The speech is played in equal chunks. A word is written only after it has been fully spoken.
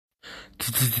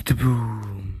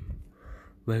Boom!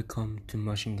 Welcome to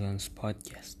Machine Guns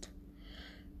Podcast.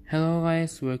 Hello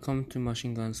guys, welcome to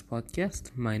Machine Guns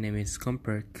Podcast. My name is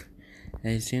Komperk.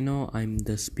 As you know, I'm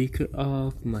the speaker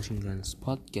of Machine Guns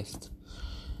Podcast.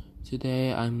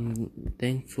 Today I'm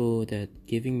thankful that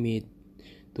giving me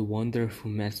the wonderful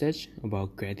message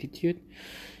about gratitude,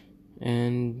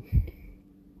 and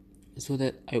so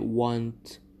that I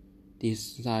want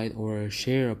decide or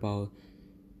share about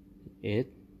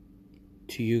it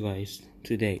to you guys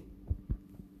today.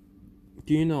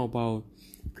 Do you know about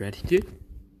gratitude?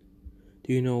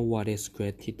 Do you know what is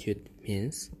gratitude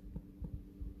means?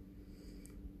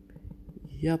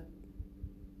 Yep.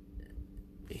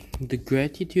 The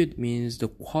gratitude means the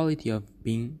quality of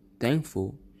being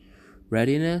thankful,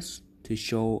 readiness to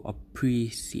show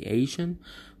appreciation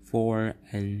for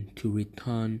and to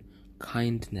return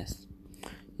kindness.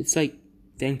 It's like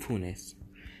thankfulness.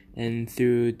 And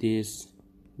through this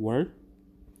word,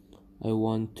 I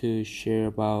want to share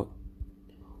about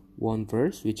one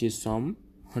verse, which is Psalm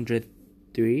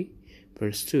 103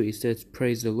 verse 2. It says,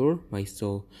 "Praise the Lord, my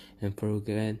soul, and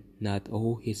forget not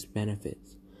all his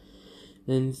benefits."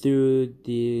 And through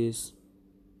this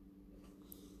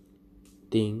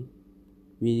thing,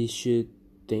 we should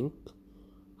think,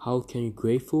 how can you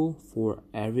grateful for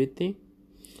everything,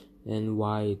 and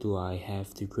why do I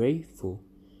have to grateful?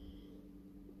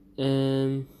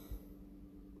 And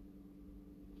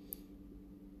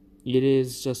it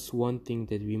is just one thing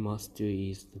that we must do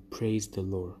is to praise the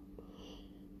Lord.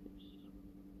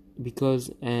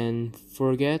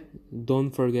 Don't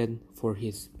forget for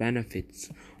his benefits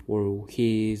or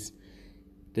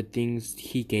the things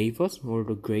he gave us, or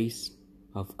the grace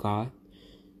of God,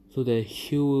 so that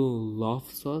he will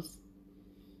love us,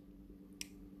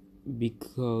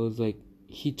 because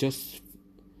he just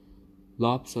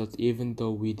loves us even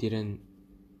though we didn't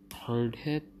hurt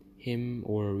him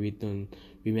or we don't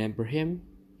remember him.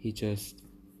 He just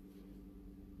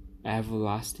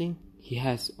everlasting. He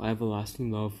has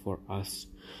everlasting love for us.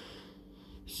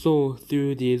 So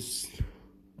through this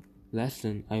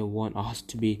lesson, I want us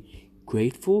to be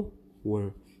grateful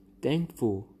or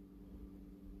thankful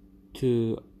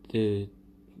to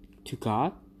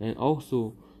God, and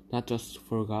also not just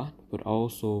for God, but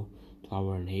also to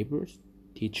our neighbors,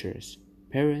 teachers,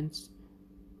 parents,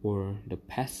 or the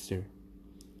pastor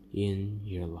in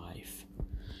your life.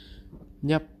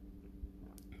 Yep,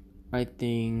 I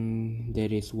think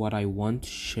that is what I want to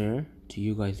share to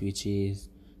you guys, which is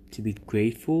to be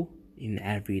grateful in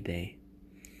every day.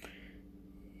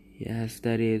 Yes,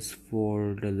 that is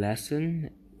for the lesson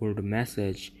or the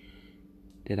message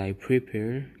that I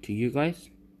prepare to you guys.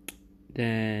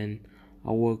 Then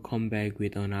I will come back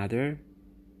with another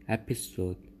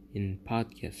episode in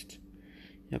podcast.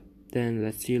 Yep, then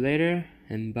let's see you later,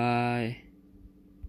 and bye.